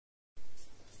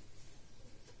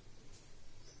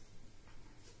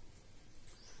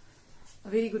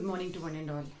very good morning to one and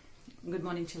all. Good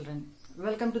morning, children.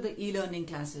 Welcome to the e-learning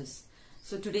classes.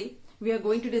 So today we are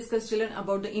going to discuss, children,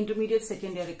 about the intermediate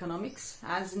second year economics.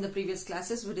 As in the previous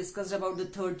classes, we discussed about the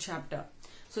third chapter.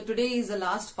 So today is the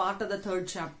last part of the third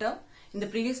chapter. In the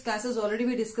previous classes already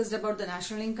we discussed about the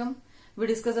national income. We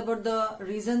discussed about the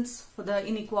reasons for the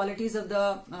inequalities of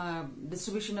the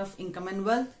distribution of income and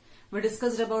wealth. We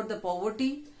discussed about the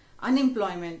poverty,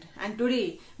 unemployment, and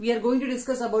today we are going to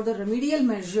discuss about the remedial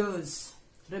measures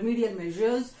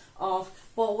of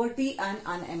poverty and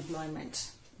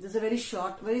unemployment. This is a very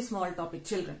short, very small topic,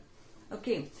 children.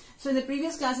 Okay, so in the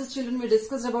previous classes, children, we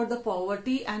discussed about the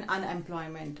poverty and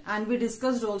unemployment, and we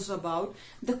discussed also about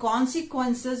the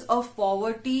consequences of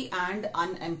poverty and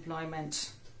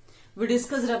unemployment. We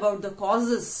discussed about the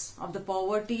causes of the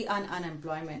poverty and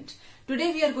unemployment.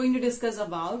 Today we are going to discuss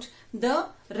about the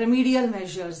remedial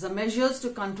measures, the measures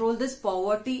to control this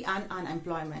poverty and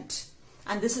unemployment.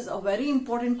 And this is a very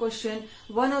important question.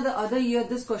 One or the other year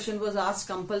this question was asked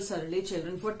compulsorily,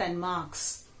 children, for 10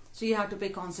 marks. So you have to pay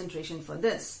concentration for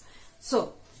this.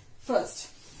 So first,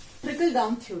 trickle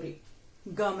down theory.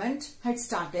 Government had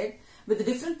started with the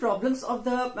different problems of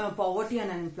the poverty and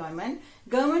unemployment.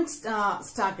 Government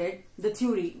started the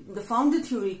theory, found the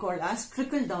theory called as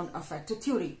trickle down effect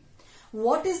theory.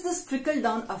 What is this trickle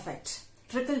down effect?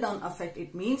 Trickle down effect,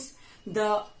 it means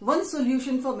the one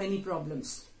solution for many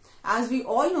problems. As we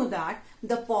all know that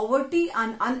the poverty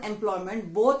and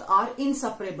unemployment both are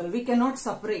inseparable. We cannot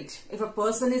separate. If a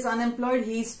person is unemployed,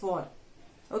 he is poor.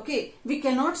 Okay, we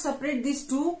cannot separate these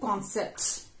two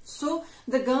concepts. So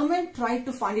the government tried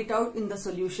to find it out in the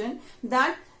solution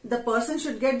that the person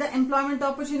should get the employment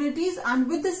opportunities, and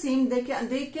with the same they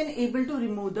can able to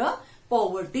remove the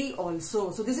poverty also.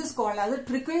 So this is called as a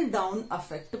trickle down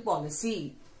effect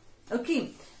policy. Okay,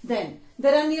 then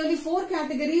there are nearly 4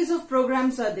 categories of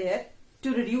programs are there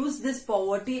to reduce this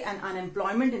poverty and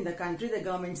unemployment in the country. The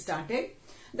government started.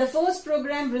 The first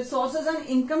program, Resources and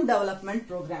Income Development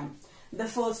Program. The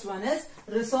first one is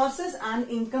Resources and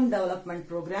Income Development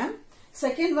Program.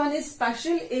 Second one is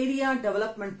Special Area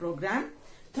Development Program.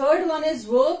 Third one is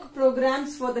Work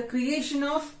Programs for the Creation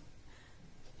of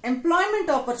Employment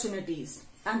Opportunities.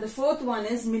 And the fourth one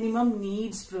is Minimum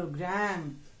Needs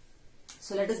Program.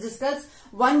 So let us discuss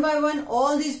one by one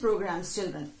all these programs,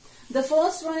 children. The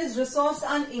first one is Resource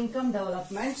and Income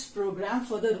Development Program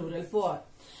for the Rural Poor.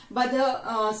 By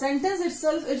the sentence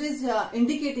itself, it is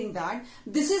indicating that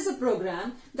this is a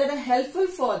program that are helpful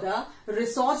for the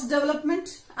resource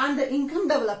development and the income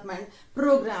development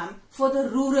program for the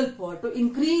rural poor to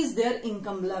increase their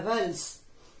income levels.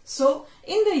 So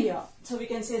in the year, so we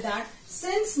can say that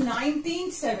since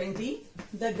 1970,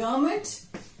 the government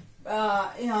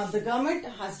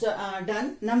has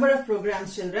done number of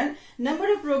programs, children.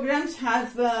 Number of programs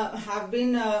have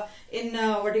been in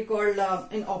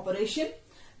in operation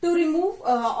to remove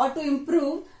or to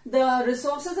improve the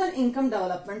resources and income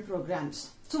development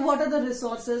programs. So what are the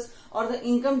resources or the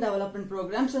income development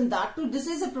programs? And that too, this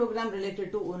is a program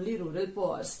related to only rural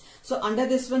poor. So under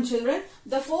this one, children,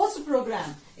 the first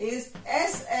program is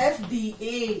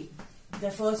SFDA.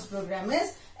 The first program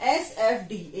is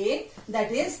SFDA,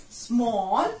 that is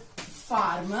Small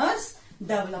Farmers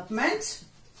Development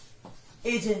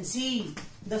Agency.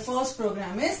 The first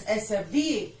program is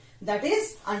SFDA. That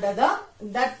is under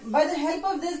by the help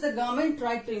of this, the government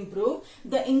tried to improve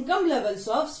the income levels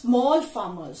of small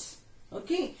farmers.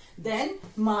 Okay. Then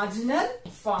Marginal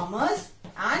Farmers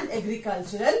and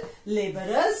Agricultural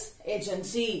Laborers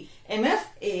Agency,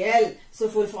 MFAL. So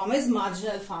full form is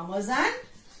Marginal Farmers and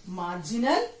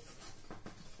Marginal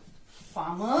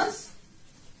Farmers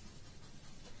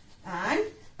and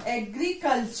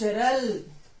Agricultural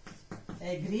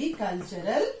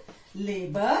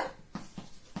Labor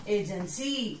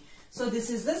Agency. So this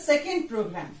is the second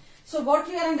program. So what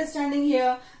we are understanding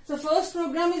here, the first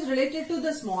program is related to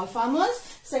the small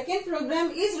farmers, second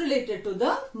program is related to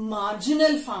the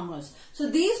marginal farmers. So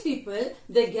these people,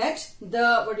 they get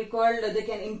the they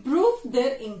can improve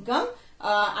their income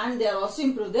and they are also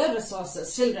improve their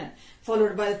resources, children.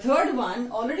 Followed by the third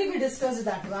one, already we discussed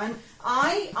that one,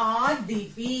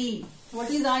 IRDP. What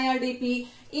is IRDP?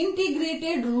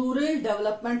 Integrated Rural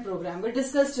Development Program. We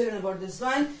discussed, children, about this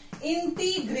one.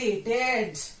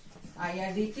 Integrated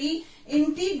IRDP,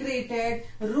 Integrated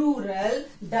Rural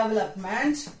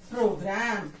Development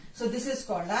Program. So this is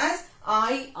called as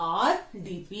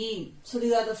IRDP. So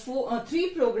these are the 3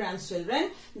 programs,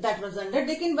 children, that was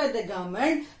undertaken by the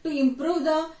government to improve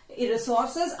the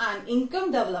resources and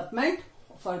income development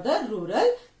for the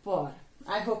rural poor.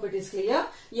 I hope it is clear.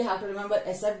 You have to remember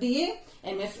SFDA,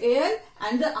 MFAL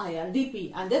and the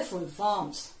IRDP and their full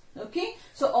forms. Okay,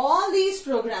 so all these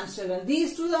programs, children,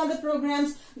 these two are the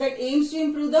programs that aims to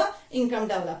improve the income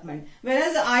development.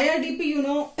 Whereas IRDP, you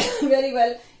know very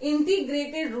well,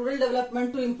 integrated rural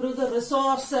development to improve the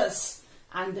resources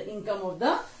and the income of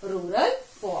the rural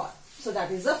poor. So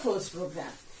that is the first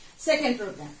program. Second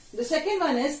program. The second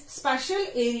one is Special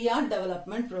Area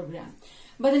Development Program.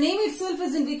 But the name itself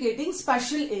is indicating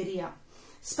special area.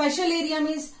 Special area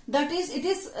means that is, it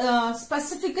is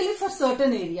specifically for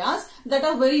certain areas that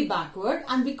are very backward,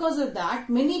 and because of that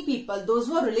many people, those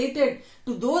who are related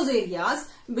to those areas,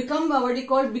 become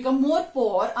become more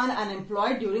poor and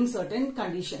unemployed during certain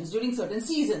conditions, during certain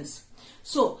seasons.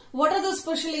 So what are the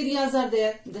special areas are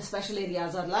there? The special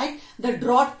areas are like the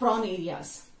drought prone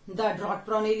areas. The drought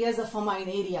prone areas are famine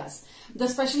areas. The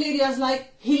special areas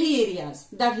like hilly areas.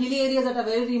 That hilly areas that are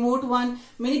very remote one.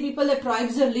 Many people, the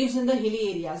tribes lives in the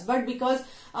hilly areas. But because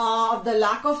of the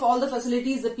lack of all the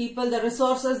facilities, the people, the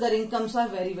resources, their incomes are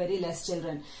very, very less,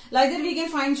 children. Like that we can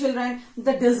find, children,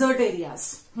 the desert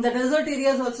areas. The desert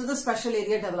areas also the Special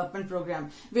Area Development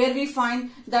Program, where we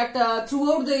find that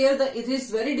throughout the year it is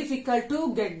very difficult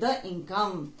to get the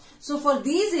income. So for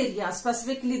these areas,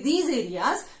 specifically these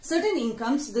areas, certain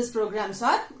incomes, these programs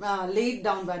are laid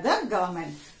down by the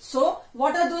government. So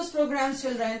what are those programs,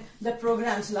 children? The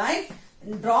programs like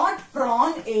Drought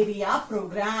Prone Area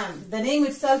Program. The name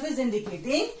itself is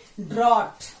indicating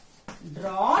drought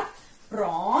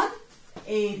prone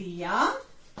area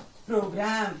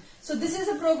program. So this is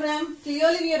a program,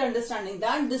 clearly we are understanding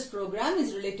that this program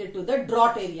is related to the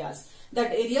drought areas.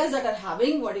 That areas that are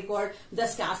having what you call the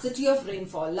scarcity of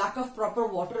rainfall, lack of proper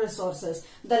water resources.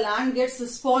 The land gets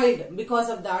spoiled. Because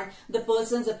of that, the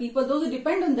persons, the people, those who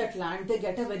depend on that land, they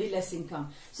get a very less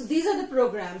income. So these are the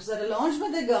programs that are launched by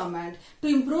the government to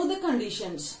improve the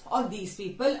conditions of these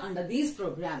people under these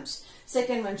programs.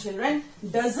 Second one, children,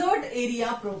 Desert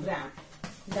Area Program.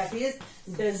 That is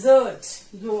desert.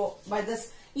 By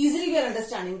this easily we are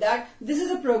understanding that this is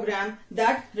a program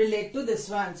that relate to this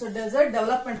one. So Desert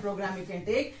Development Program you can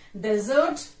take.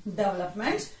 Desert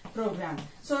Development Program.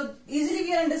 So easily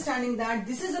we are understanding that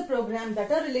this is a program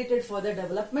that are related for the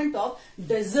development of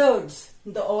deserts.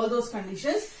 All those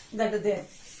conditions that are there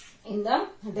in the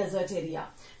desert area.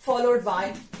 Followed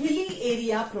by Hilly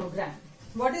Area Program.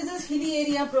 What is this Hilly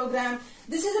Area Program?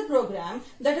 This is a program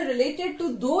that are related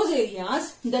to those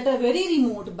areas that are very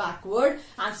remote, backward,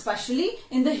 and especially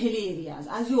in the hilly areas.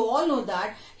 As you all know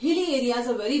that hilly areas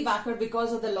are very backward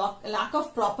because of the lack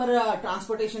of proper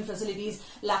transportation facilities,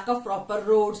 lack of proper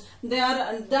roads. They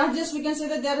are just, we can say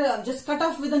that they are just cut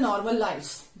off with the normal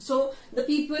lives. So the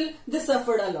people, they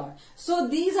suffered a lot. So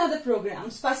these are the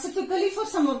programs specifically for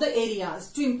some of the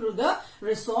areas to improve the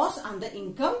resource and the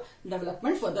income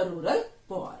development for the rural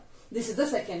poor. This is the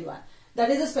second one. That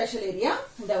is a Special Area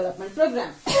Development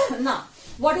Program. Now,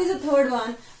 what is the third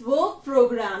one? Work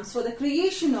programs for the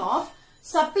creation of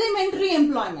supplementary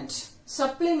employment.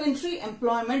 Supplementary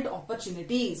employment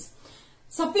opportunities.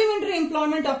 Supplementary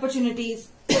employment opportunities.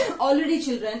 Already,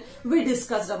 children, we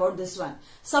discussed about this one.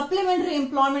 Supplementary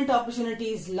employment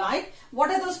opportunities like, what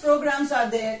are those programs are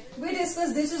there? We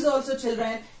discussed this is also,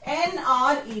 children,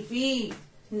 NREP.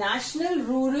 National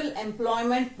Rural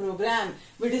Employment Program.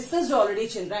 We discussed already,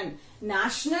 children.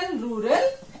 National Rural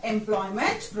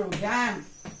Employment Program.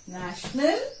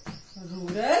 National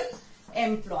Rural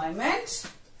Employment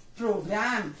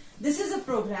Program. This is a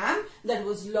program that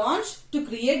was launched to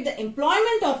create the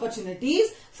employment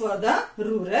opportunities for the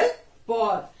rural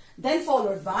poor. Then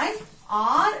followed by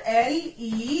RLEGP.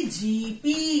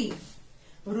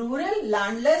 Rural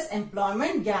Landless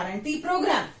Employment Guarantee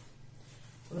Program.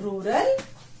 Rural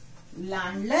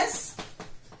Landless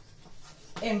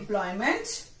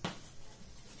Employment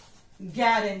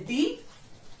Guarantee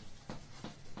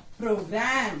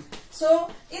Program. So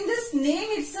in this name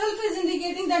itself is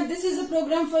indicating that this is a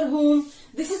program for whom?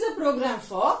 This is a program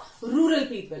for rural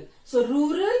people. So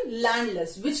rural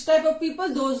landless. Which type of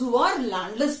people? Those who are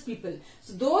landless people.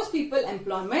 So those people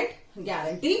employment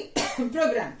guarantee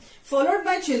program. Followed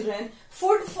by, children,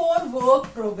 Food for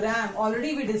Work Program.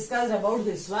 Already we discussed about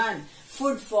this one.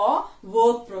 Food for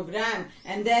Work Program.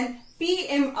 And then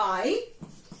PMI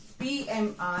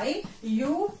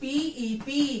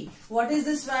UPEP. What is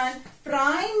this one?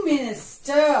 Prime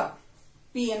Minister.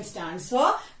 PM stands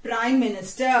for Prime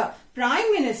Minister.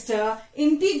 Prime Minister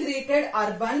Integrated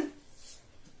Urban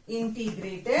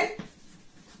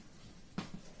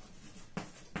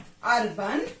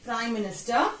Prime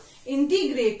Minister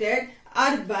Integrated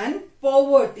Urban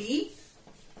Poverty.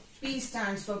 P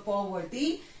stands for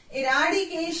Poverty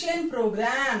Eradication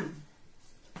Program.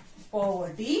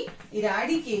 Poverty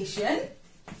Eradication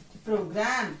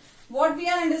Program. what we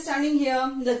are understanding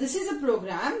here, that this is a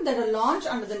program that are launched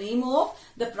under the name of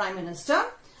the Prime Minister.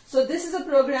 So this is a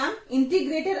program,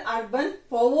 Integrated Urban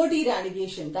Poverty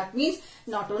Eradication. That means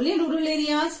not only in rural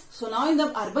areas, so now in the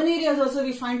urban areas also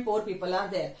we find poor people are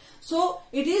there. So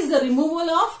it is the removal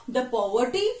of the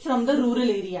poverty from the rural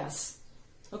areas.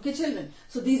 Okay children,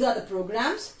 so these are the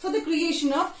programs for the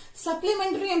creation of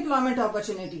supplementary employment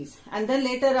opportunities. And then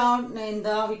later on in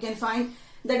the, we can find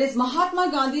that is Mahatma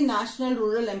Gandhi National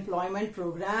Rural Employment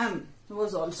Program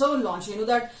was also launched. You know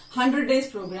that 100 days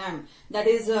program, that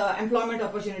is employment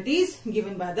opportunities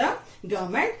given by the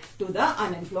government to the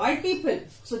unemployed people.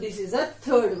 So this is a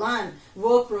third one,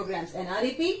 work programs,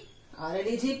 NREP,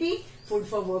 RLAGP, Food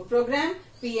for Work program,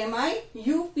 PMI,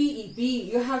 UPEP.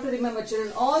 You have to remember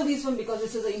children all these one because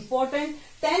this is an important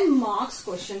 10 marks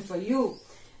question for you.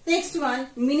 Next one,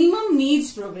 minimum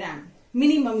needs program.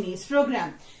 Minimum needs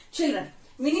program. Children,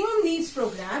 minimum needs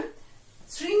program,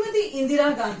 Srimati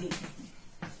Indira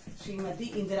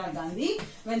Gandhi,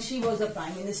 when she was the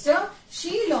Prime Minister,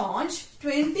 she launched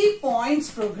 20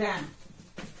 points program.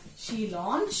 She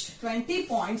launched 20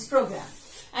 points program.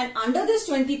 And under this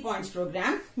 20 points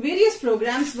program, various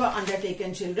programs were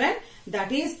undertaken children.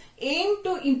 That is aim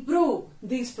to improve,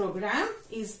 this program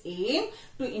is aim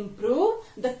to improve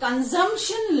the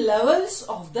consumption levels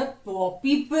of the poor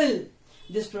people.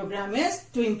 This program is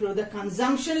to improve the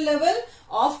consumption level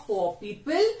of poor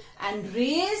people and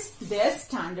raise their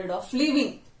standard of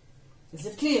living. Is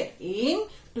it clear? Aim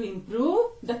to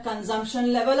improve the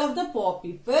consumption level of the poor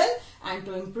people and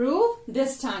to improve their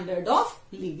standard of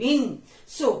living.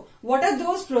 So, what are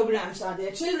those programs are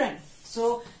there children?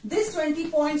 So, this 20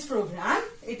 points program,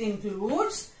 it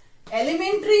includes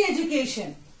elementary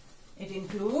education. It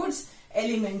includes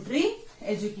elementary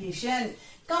education.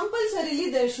 Compulsorily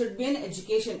there should be an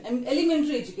education,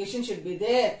 elementary education should be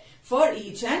there for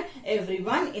each and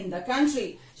everyone in the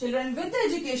country. Children, with the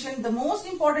education, the most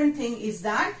important thing is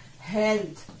that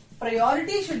health.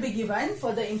 Priority should be given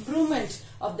for the improvement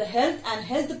of the health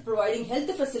and providing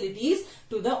health facilities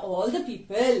to all the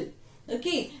people.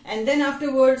 Okay, and then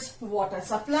afterwards water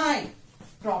supply.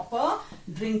 Proper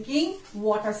drinking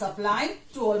water supply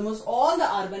to almost all the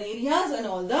urban areas and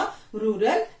all the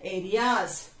rural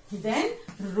areas. Then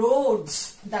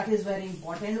roads, that is very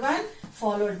important one,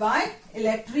 followed by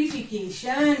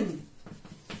electrification.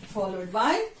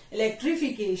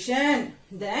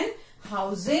 Then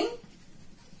housing,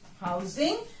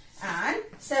 and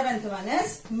seventh one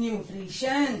is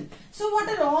nutrition. So what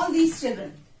are all these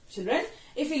children? Children,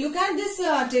 if you look at this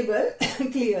table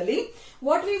clearly,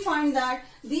 what we find that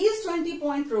these 20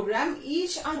 point program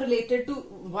each are related to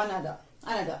one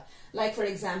another. Like for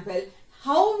example,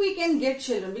 how we can get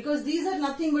children, because these are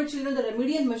nothing but children, the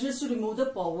remedial measures to remove the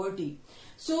poverty.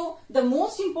 So the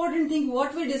most important thing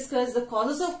what we discuss, the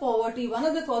causes of poverty, one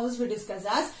of the causes we discuss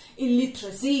as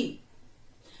illiteracy.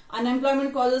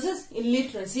 Unemployment causes is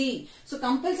illiteracy. So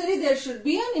compulsory there should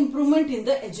be an improvement in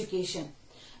the education.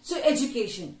 So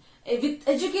education. With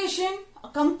education,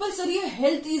 compulsory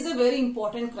health is a very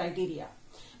important criteria.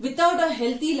 Without a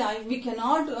healthy life, we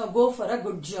cannot go for a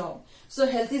good job. So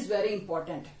health is very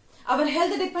important. Our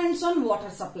health depends on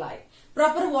water supply.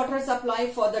 Proper water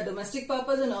supply for the domestic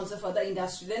purpose and also for the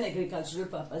industrial and agricultural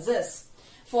purposes.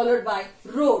 Followed by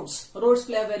roads. Roads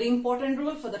play a very important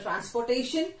role for the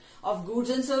transportation of goods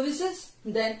and services.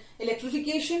 Then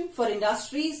electrification for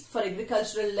industries, for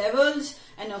agricultural levels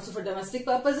and also for domestic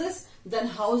purposes. Then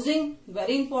housing,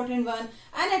 very important one.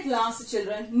 And at last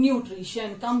children,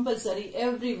 nutrition, compulsory.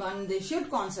 Everyone, they should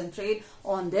concentrate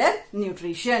on their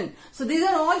nutrition. So these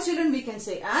are all children we can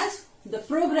say as the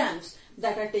programs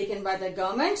that are taken by the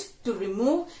government to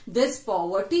remove this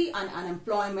poverty and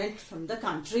unemployment from the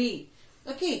country.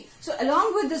 Okay, so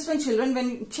along with this one children, when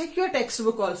you check your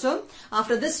textbook also,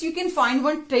 after this you can find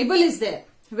one table is there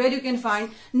where you can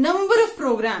find number of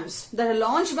programs that are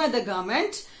launched by the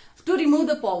government to remove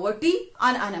the poverty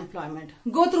and unemployment.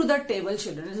 Go through that table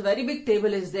children, it's a very big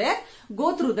table is there,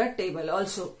 go through that table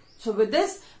also. So with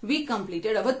this we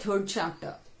completed our third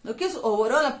chapter. Okay, so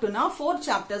overall up to now 4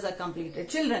 chapters are completed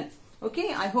children.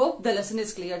 Okay, I hope the lesson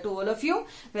is clear to all of you.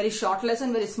 Very short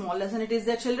lesson, very small lesson it is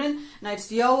there children. Now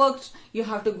it's your work. You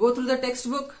have to go through the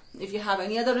textbook. If you have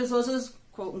any other resources,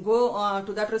 go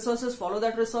to that resources, follow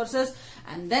that resources,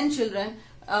 and then children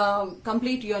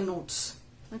complete your notes.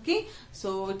 Okay,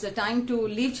 so it's a time to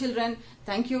leave children.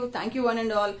 Thank you one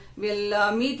and all.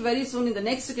 We'll meet very soon in the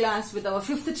next class with our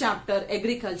 5th chapter,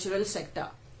 agricultural sector.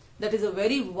 That is a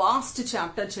very vast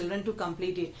chapter, children, to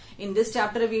complete it. In this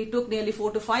chapter, we took nearly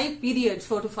 4 to 5 periods,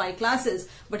 4 to 5 classes.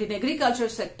 But in agriculture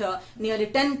sector, nearly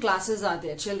 10 classes are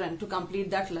there, children, to complete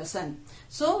that lesson.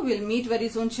 So we'll meet very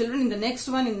soon, children. In the next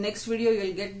one, in the next video,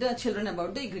 you'll get the children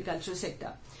about the agriculture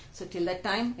sector. So till that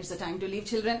time, it's the time to leave,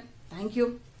 children. Thank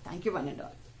you. Thank you, one and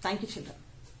all. Thank you, children.